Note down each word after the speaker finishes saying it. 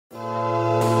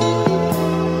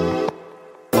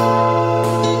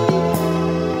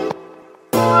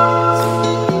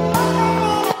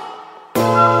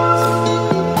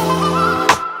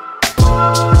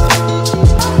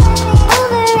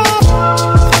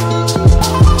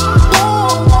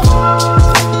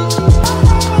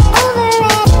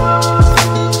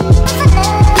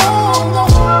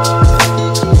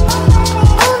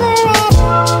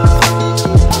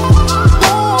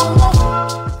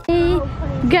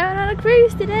going on a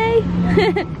cruise today.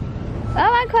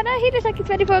 Oh, and Connor, he looks like he's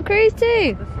ready for a cruise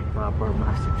too. That's a proper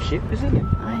massive ship, isn't it?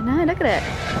 I know, look at it.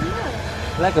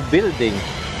 Like a building.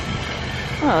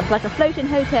 Oh, it's like a floating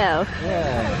hotel.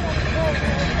 Yeah.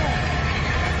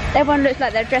 Everyone looks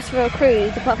like they're dressed for a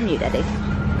cruise, apart from you, Daddy.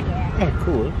 Yeah,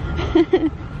 cool.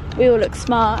 We all look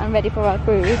smart and ready for our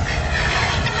cruise.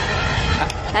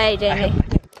 Hey, Jamie.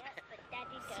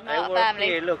 Smart family.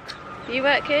 Here, look. You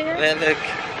work here? Yeah, look.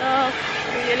 Oh,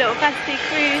 your little fancy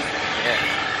cruise Yeah.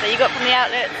 that you got from the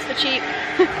outlets for cheap.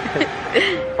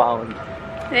 Pound.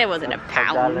 There wasn't a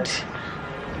pound. $5.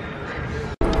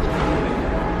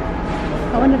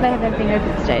 I wonder if they have everything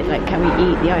open today, like can we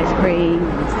eat the ice cream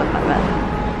and stuff like that.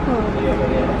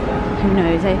 Who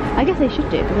knows, I guess they should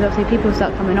do, because obviously people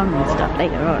start coming on and stuff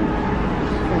later on.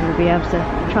 So we'll be able to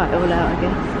try it all out, I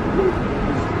guess.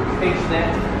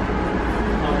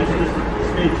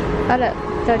 Oh look,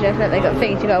 told you, look, they got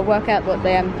things, you got to work out what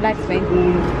the flags mean.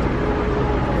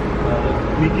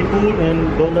 Mickey pool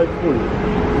and Donald pool.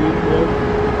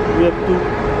 We have two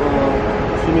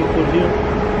swimming pool here.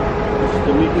 This is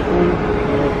the Mickey pool.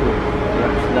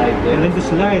 Slide there. And then this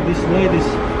slide is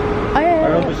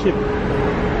around the ship.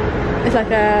 It's like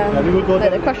we will go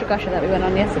like the there. crusher that we went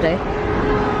on yesterday.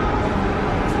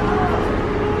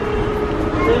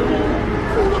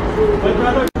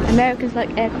 Americans like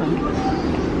aircon.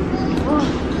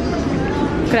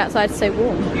 But outside it's so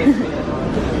warm. I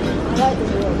like the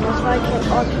warm, that's why I kept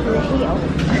asking for the heat on.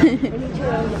 When you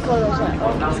turn on the collar, it's like, oh.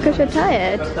 It's because you're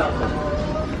tired.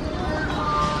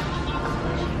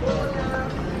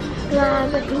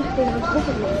 Nah, but these things are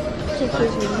different. 6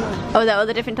 years with mine. Oh, that all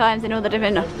the different times in all the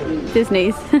different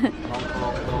Disneys.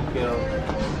 Tokyo,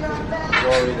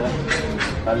 Florida,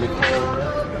 California.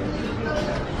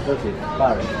 What's it?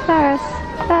 Paris. Paris.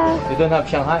 You don't have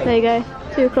Shanghai? There you go.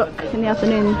 2 o'clock in the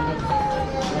afternoon.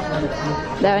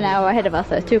 They're an hour ahead of us,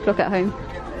 so it's 2 o'clock at home.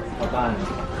 One.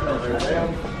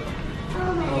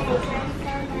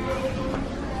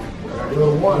 I got a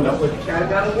one. I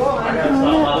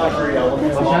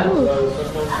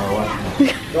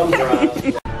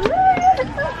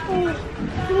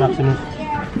got some.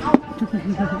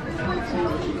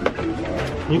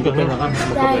 Yung kami na kami.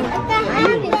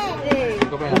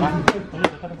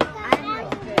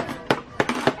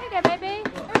 Okay, baby.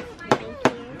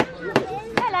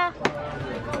 Hello.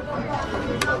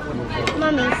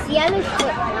 Mummy, see, I look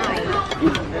quite nice.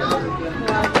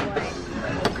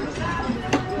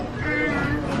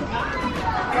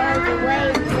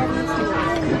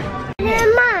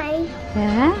 Mine?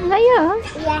 Yeah, is that yours?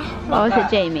 Yeah. Or was it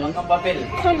Jamie's?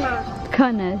 Connor.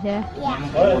 Connor's, yeah.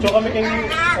 Oh, so kami kay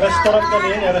restaurant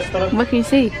kanina, restaurant. What can you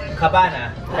see?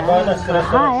 Cabana. Cabanas Hi,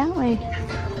 restaurant. aren't we?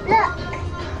 Look,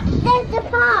 there's the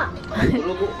park.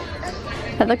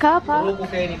 At the car park? Grupo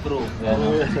kayo ni crew. Oh,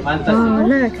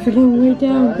 look, it's a long way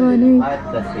down, Connie. The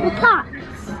Fantasy. park.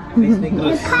 Disney The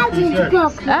cruise. cousin's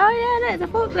book. Oh, yeah, look, the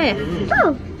forklift.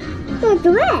 Oh, look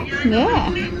at that.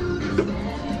 Yeah.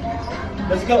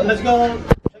 Let's go, let's go.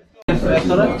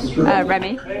 Restaurant?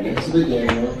 Remy.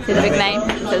 See the big name?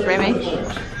 It says Remy.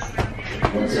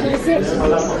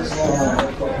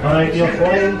 Alright, your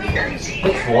phone.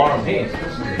 It's warm here.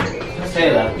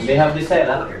 Cellar. They have the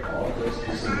cellar.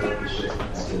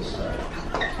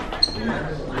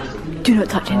 Do not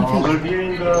touch anything. We're here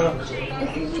in the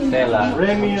Cellar.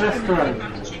 Remy restaurant.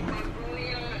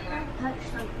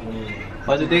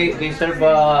 What do they serve?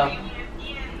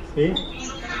 See?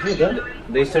 See that?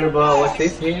 They serve what's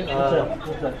this here?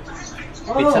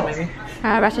 Pizza maybe?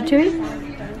 Ratatouille?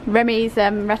 Remy's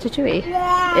Ratatouille.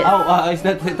 Oh, is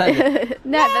that Italian?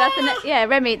 No, but that's the yeah,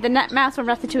 Remy. The mouse from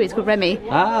Ratatouille is called Remy.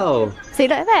 Oh. See,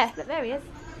 look there. Look, there he is.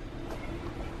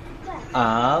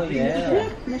 Oh, yeah.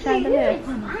 In the chandelier.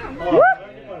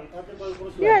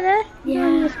 You right there?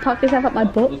 Yeah. Just park yourself up my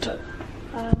butt.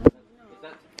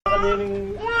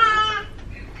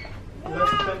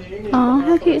 Oh,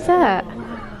 how cute is that?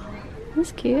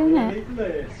 That's cute, isn't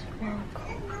it?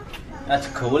 That's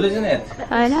cool, isn't it?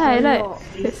 I know, look.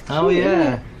 It's cute. Oh,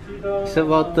 yeah. It's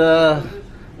about the...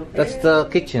 That's the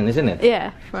kitchen, isn't it?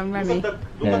 Yeah, from Remy. Look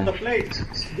at the plate.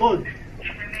 Good.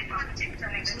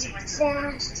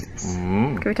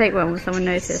 Mm. Can we take one when someone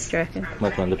noticed, do you reckon?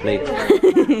 What's on the plate?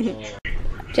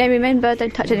 Jamie, remember,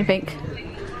 don't touch anything.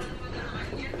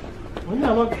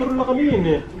 Wala, magpuro na kami yun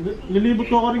eh. Lilibot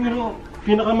ko ka rin yung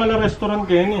pinakamala restaurant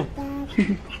kayo eh.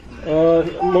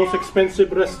 Most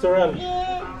expensive restaurant.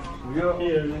 Here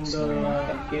in the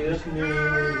Disney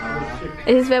ship.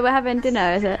 Is this where we're having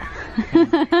dinner, is it?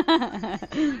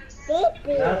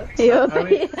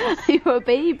 Baby. You're a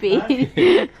baby.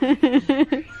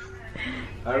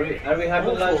 Are we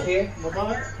having lunch here?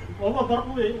 Oh,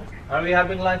 Barkaway. Are we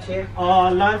having lunch here?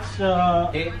 Lunch,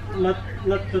 Eh?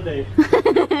 not today.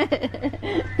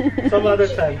 Some other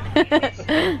time.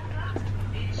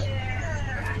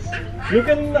 You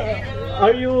can,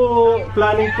 are you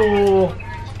planning to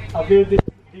build this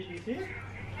DEC?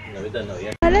 No, we don't know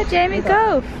yet. Hello, Jamie,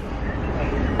 go.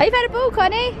 Oh, you've had a ball,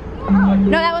 Connie?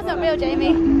 No, that was not real,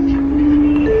 Jamie.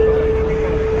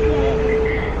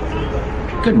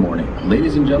 Good morning,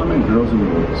 ladies and gentlemen, girls and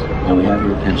boys. May we have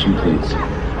your attention, please?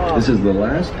 This is the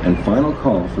last and final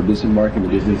call for disembarking the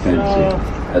Disney Fantasy,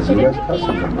 as U.S.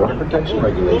 Customs and Border Protection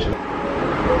regulation.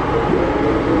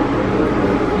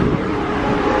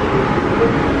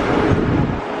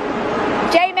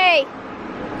 Jamie!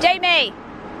 Jamie!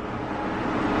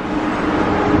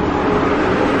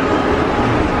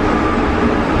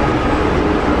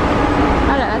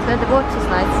 Oh, look, that's where the water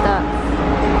slide starts.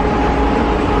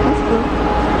 That's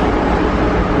cool.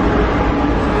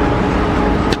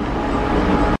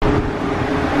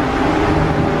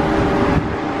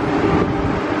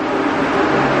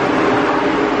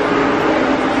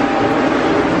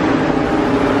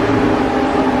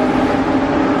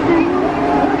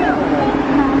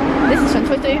 This is from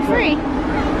Toy Story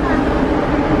 3.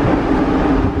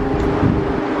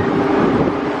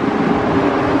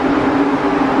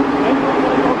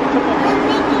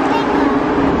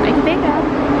 Make it bigger.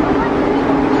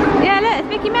 Yeah, look, it's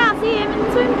Mickey Mouse. See him in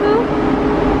the swimming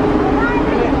pool.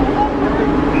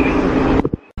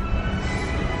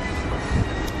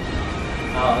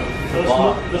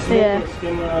 The smokers Yeah.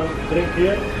 can drink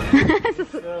here.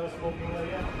 Smoking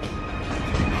area.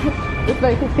 The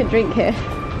smokers can drink here.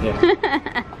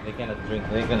 Yeah. They cannot drink,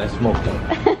 they cannot smoke.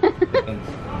 They can...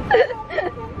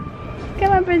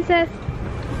 Come on, princess.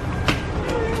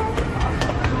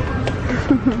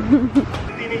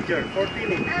 Teenager, for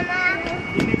teenage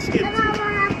kids.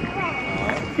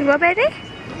 You what, baby?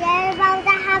 Yeah, about to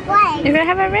have race. You're gonna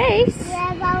have a race?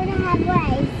 Yeah, about to have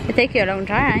race. It'll take you a long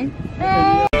time. So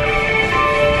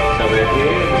we're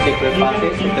here, secret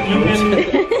passage with the cruise.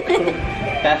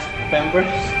 Cast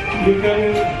members. You can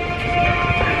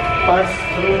pass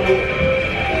through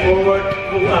forward,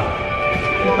 go up.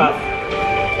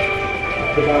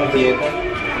 Theater.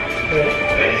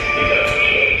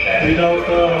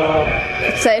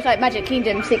 Without So it's like Magic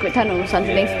Kingdom, secret tunnels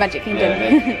underneath Magic Kingdom.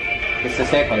 It's the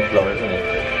second floor, isn't it?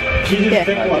 this is Yeah.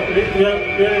 deck one. We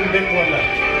are in deck one now.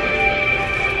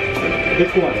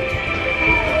 Deck one.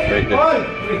 Very good.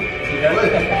 Very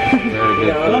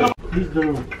good. This is the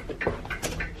room.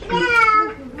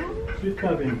 Sweet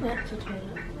cabin.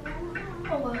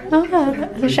 Oh,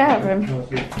 the shower room.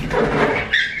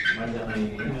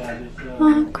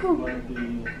 Oh, cool.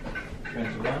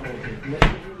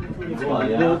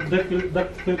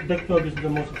 The deck club is the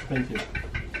most expensive.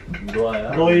 Dua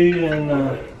ya. Roy and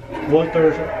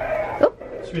Walter. Oh,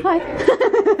 Sweet. hi.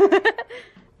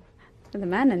 The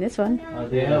man in this one. Oh,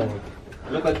 there.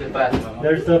 Look at the bathroom.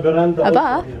 There's the veranda. A also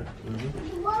bar? here.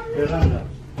 Veranda.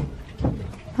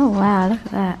 Oh wow, look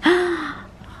at that.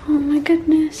 Oh my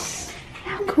goodness.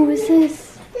 How cool is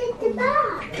this?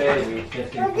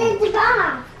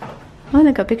 Oh,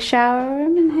 they've got a big shower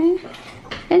room in here.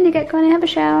 And you get Connie have a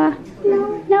shower.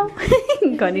 No.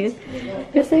 Connie,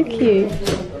 you're so cute.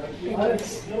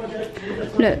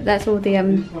 Look, that's all the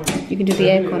you can do the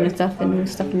aircon and stuff and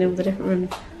stuff in all the different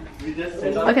rooms.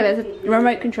 Okay, there's a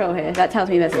remote control here. That tells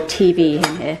me there's a TV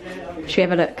in here. Should we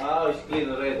have a look? Oh, it's clean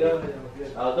already.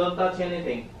 Oh, don't touch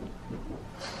anything.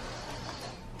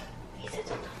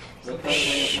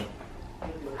 Shh.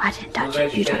 I didn't touch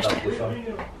it, you touched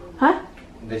it. Huh?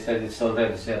 They said it's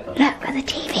already set up. Look at the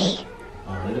TV.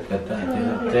 Oh, look at that. They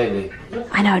have telly.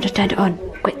 I know, I just turned it on.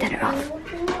 Quick, turn it off.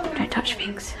 Don't touch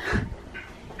things.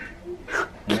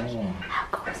 How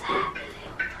cool is that?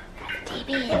 The TV.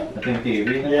 I think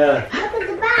TV. Yeah.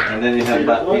 And then you have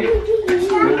back here.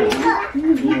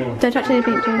 Don't touch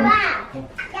anything, Jamie.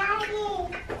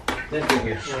 This thing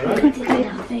is.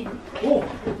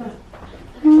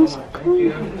 Oh, so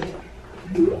cool.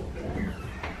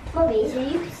 Bobby, so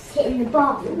you can sit in the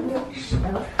bath and watch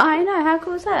stuff. I know, how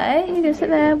cool is that, eh? You can sit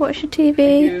there, watch your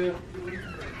TV.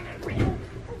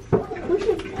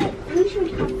 We should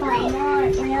have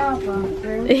that in our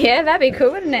bathroom. Yeah, that'd be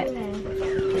cool, wouldn't it?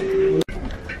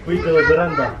 With the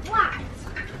veranda.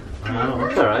 Oh,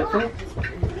 it's alright.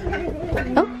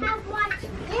 Oh.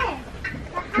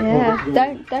 Yeah,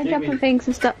 don't jump on things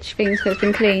and touch things because it's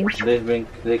been cleaned.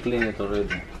 They clean it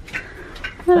already.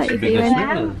 I like your view in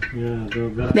there. Yeah, the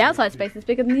veranda. The outside space is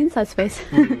bigger than the inside space.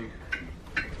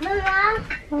 Mama,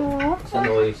 Oh. Saan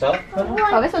mo isa?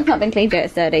 Oh, this one's not been cleaned yet,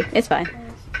 it's dirty. It's fine.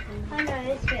 I know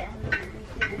this bit.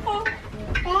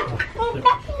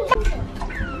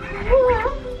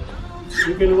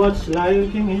 You can watch Lion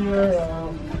King here,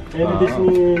 any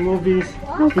Disney movies.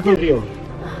 You can real.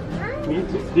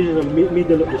 This is the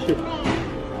middle of the ship.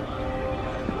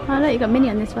 Oh look, you got Minnie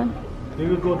on this one. We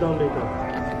will go down later.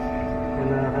 And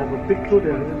have a picture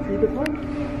there. You see the one?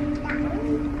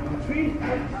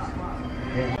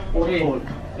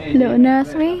 Little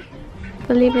nursery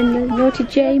for leaving the naughty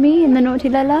Jamie and the naughty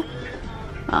Lella.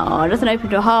 Oh, it doesn't open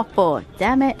till 4:30.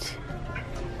 Damn it.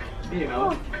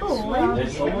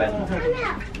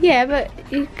 Yeah, but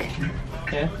you.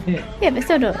 Yeah, but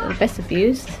still not the best of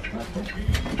views.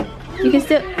 You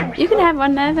can have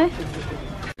one there though.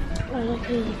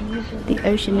 The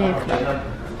Oceaneer Club.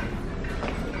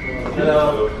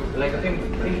 Hello. Like a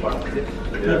theme park, is it?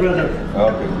 Hey, brother.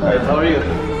 Okay. Hi, how are you?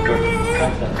 Good.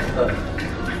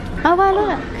 Oh wow,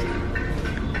 look.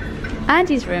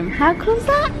 Andy's room. How cool is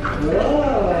that?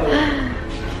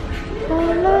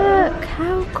 Oh look,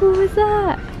 how cool is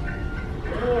that?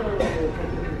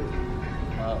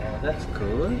 Oh, that's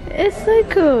cool. It's so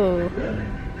cool.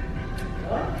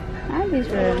 Andy's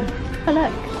room. Oh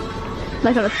look.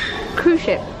 Like on a cruise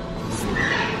ship.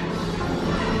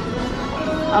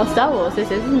 Oh, Star Wars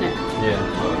this is, isn't it? Yeah.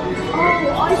 Oh,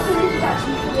 I finished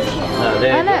actually for the ship. Oh,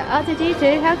 there Oh you go. look, R2-D2,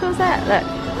 how cool is that? Look.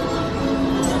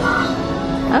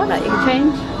 Oh look, you can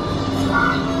change.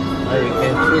 Oh, you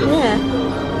can choose. Yeah.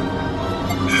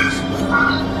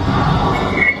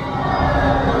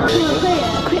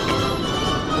 Quick.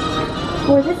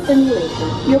 For this simulation,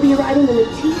 you'll be riding in the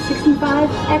T-65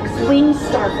 X-Wing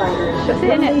Starfighter. That's it,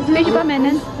 innit? Squeeze your bum in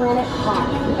then. Planet Hawk.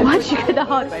 Why'd you go the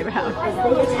hard way round? As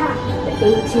they attack the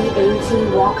AT-AT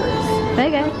walkers. There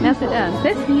you go, now sit down.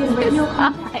 This The original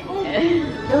Alright.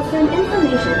 They'll send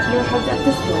information to your heads-up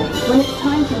display when it's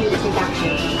time for you to take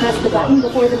action. Press the button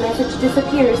before the message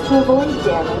disappears to avoid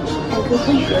damage and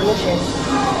complete your mission.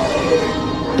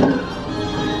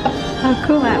 How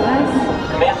cool that was.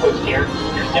 Command post here.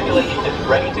 Your simulation is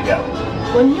ready to go.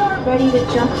 When you're ready to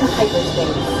jump to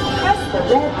hyperspace, press the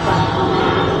red button.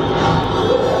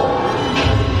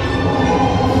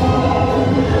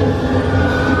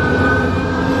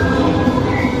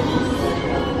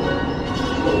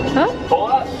 Oh, Pull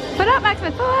up. pull up,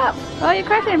 Maximus, pull up. Oh, you're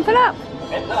crashing, pull up.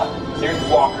 Heads up. There's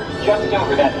walkers just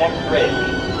over that next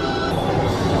ridge.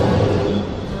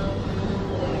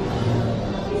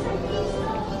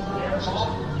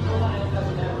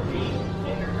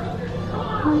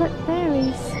 Oh, look,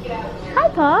 fairies. Hi,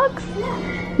 Pogs.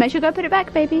 Make sure to go put it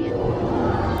back, baby. Oh,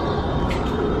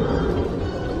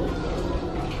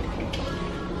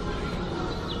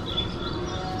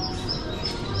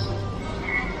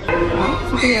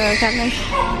 superhero coming.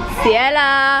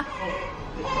 Ciela!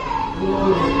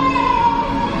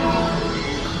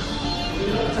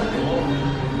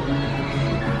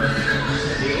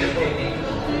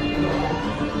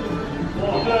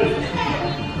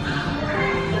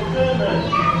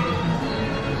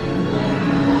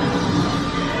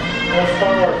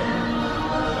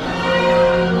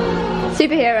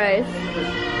 Superheroes.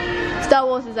 Star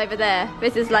Wars is over there.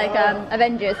 This is like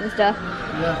Avengers and stuff.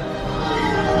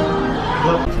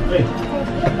 Hey.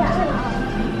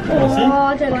 Oh,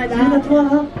 I don't like that.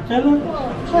 Oh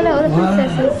look, all the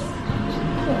princesses.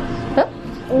 Huh?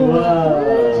 Wow.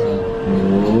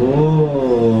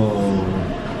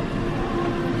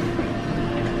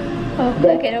 Oh,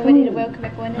 look, getting all ready to welcome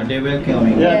everyone Are in. they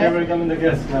welcoming? Yeah, they're welcoming the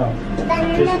guests now.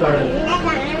 They started.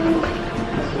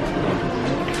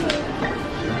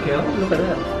 Okay, oh, look at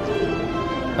that.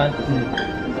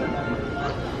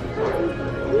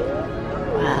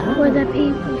 Were the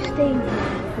people staying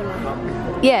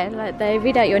there? Yeah, like they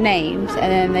read out your names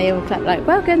and then they all clap like,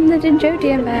 welcome the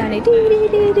Dinjodian family.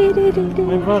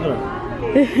 My brother.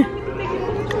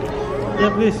 Yeah,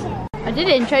 please. I did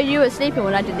intro, you were sleeping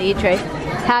when I did the intro.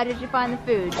 How did you find the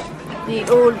food? The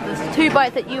 2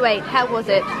 bites that you ate, how was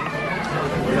it? Good.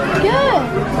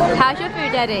 How's your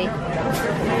food, Daddy?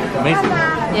 Amazing.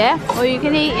 Yeah? All you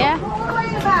can eat, yeah?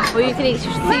 All you can eat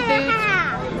seafood?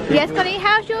 Yes, Connie,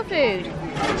 how's your food?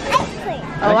 Ice cream.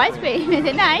 Oh, ice cream. Is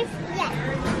it nice? Yeah.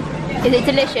 Is it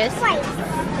delicious? Twice.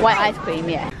 White ice cream,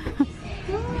 yeah.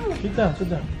 Sit down, sit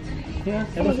down. Yeah,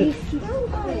 that was it.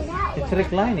 It's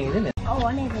reclining, isn't it? Oh,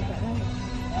 I never got that.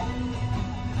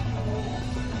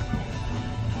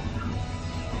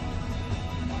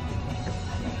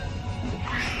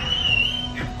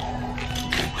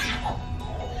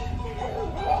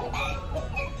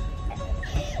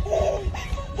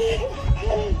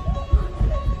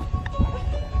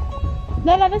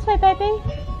 Lola, this way, baby.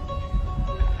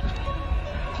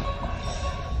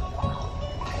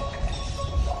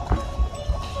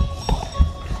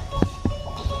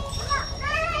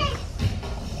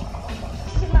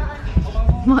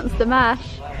 Monster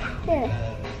Mash. Yeah.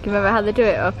 Do you remember how they do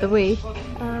it off the Wii?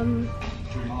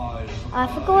 I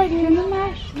forgot Do the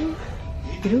mash.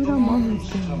 Do the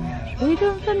monster mash. We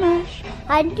do the mash.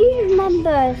 I do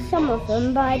remember some of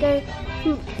them, but I don't.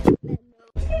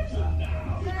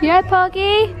 Yeah,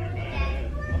 Poggy.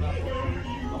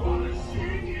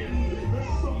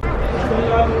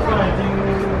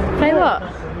 Play what?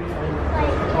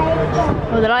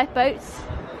 Oh, the lifeboats.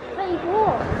 Play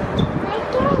what? Play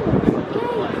games.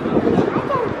 I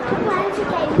don't know. Where's the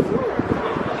game?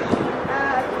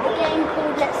 A game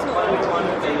called Let's Not.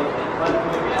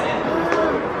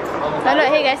 Oh look,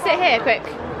 here you go. Sit here, quick.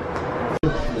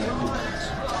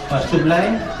 What's the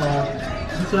blind?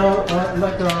 It's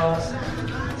like a bar.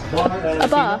 A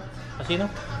bar. Casino?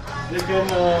 They can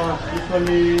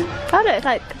usually. Oh look, it's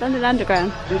like under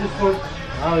underground. This is for.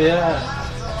 Oh yeah.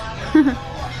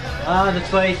 Ah,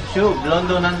 that's why it's show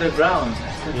London Underground.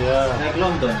 Yeah. Like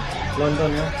London.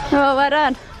 London, yeah. Oh, well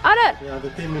done. Oh look. Yeah, the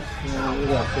team is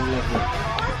similar to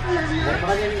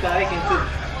Baka niya yung guy can shoot.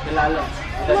 Kilala.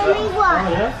 Mommy, what? Oh,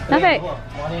 yeah? Nothing.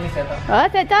 Baka niya yung setup. Oh,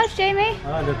 that's it, dance, Jamie.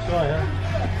 Ah, that's why, yeah.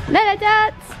 Lila,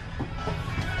 dance.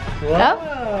 Wow.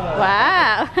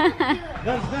 Wow.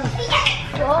 Dance, dance.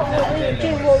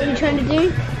 What were you trying to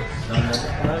do?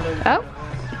 Oh,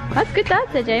 that's good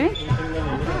dance there, Jamie.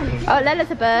 Oh,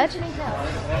 Lila's a bird.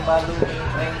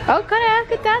 Oh, Connor,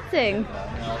 good dancing.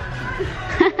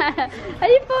 Are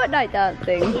you Fortnite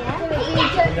dancing?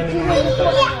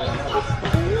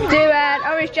 Do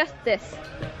Orange Justice.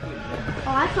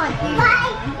 Oh, I can't do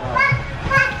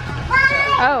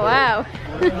Oh, wow.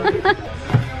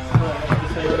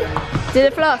 Do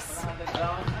the floss.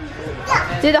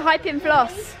 Do the hyping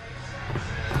floss.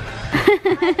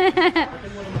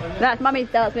 That's Mummy's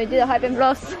dance move. Do the hyping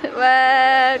floss.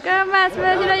 Well, go on,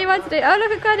 Maximus. You know you want to do. Oh,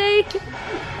 look at Connie.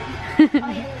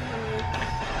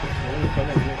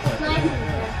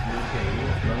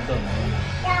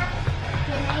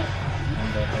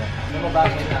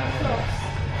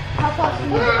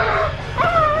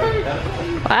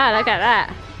 Wow, look at that.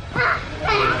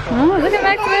 Oh, look at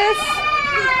Maximus.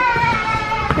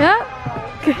 Yep.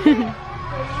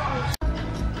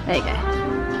 There you go.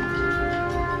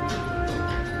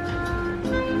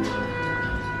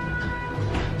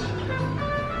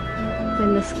 We're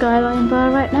in the Skyline bar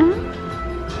right now.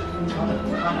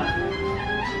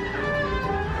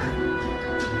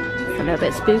 It's a little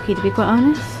bit spooky, to be quite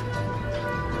honest.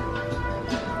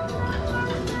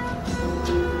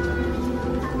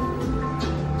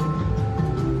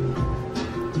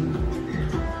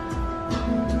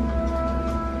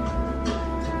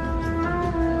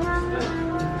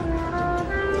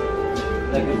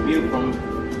 Like a view from.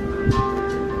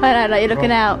 I know, like you're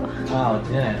looking out. Wow,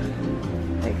 yeah.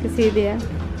 I can see the.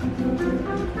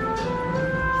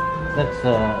 That's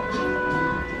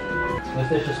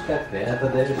there's a step there,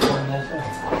 but there is one there as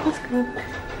well. That's cool.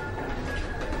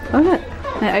 Oh look,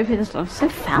 they open this one. So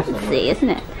fancy, isn't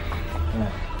it?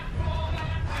 Yeah.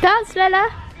 Dance, Lila.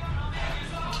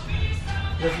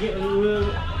 Let's get,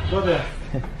 go there.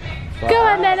 Go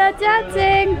on, Lila,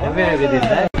 dancing. Have you ever did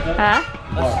that? Huh?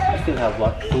 I still have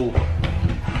what,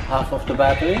 half of the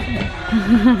battery, isn't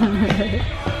it?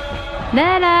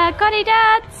 Lila, Connie,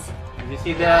 dance. Did you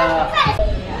see the...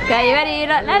 Okay, you ready?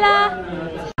 Look, Lila.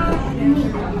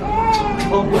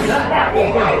 Oh, good.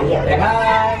 Say hi.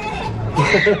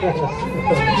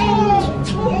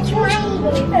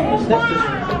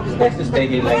 It's nice to stay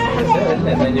here like this, isn't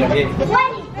it? When you're here.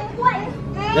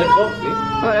 Let's go, please.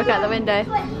 Oh, look out the window.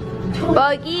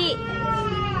 Boggy.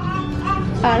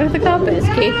 Oh, look at the carpet, it's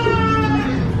cute.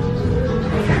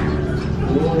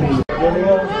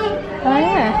 Oh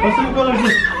yeah. What's the color? If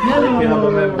you have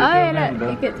a memory. Oh yeah, look,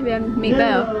 you get to be on Meat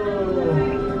Bell.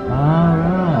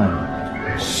 Alright.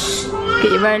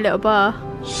 Get your own little bar.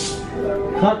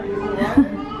 Cut.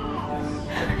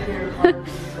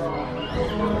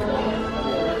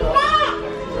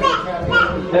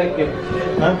 Thank you.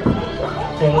 Huh?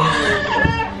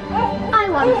 I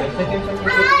won.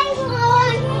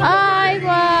 I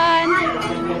won.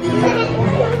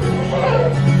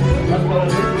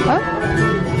 Oh?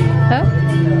 Huh?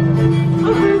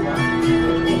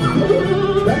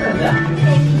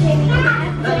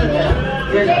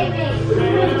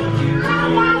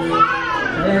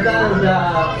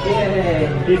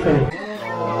 Tiffany.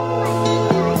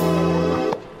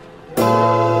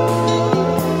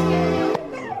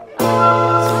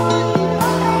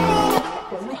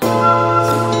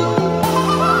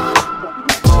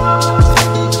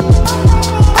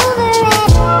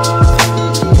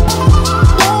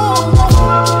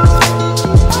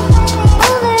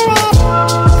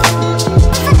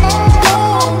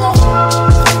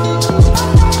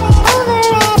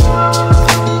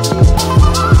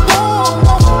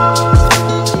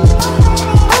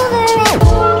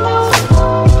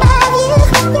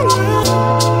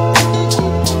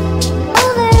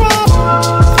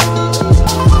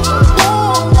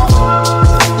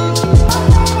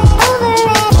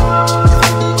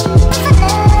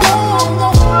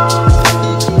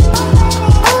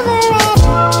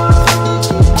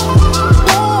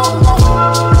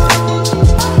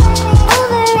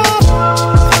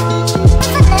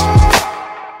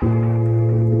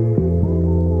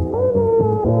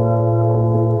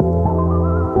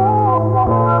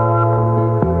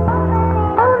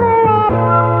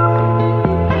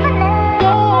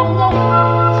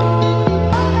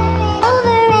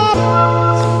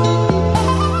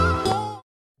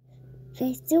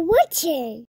 Thanks for watching.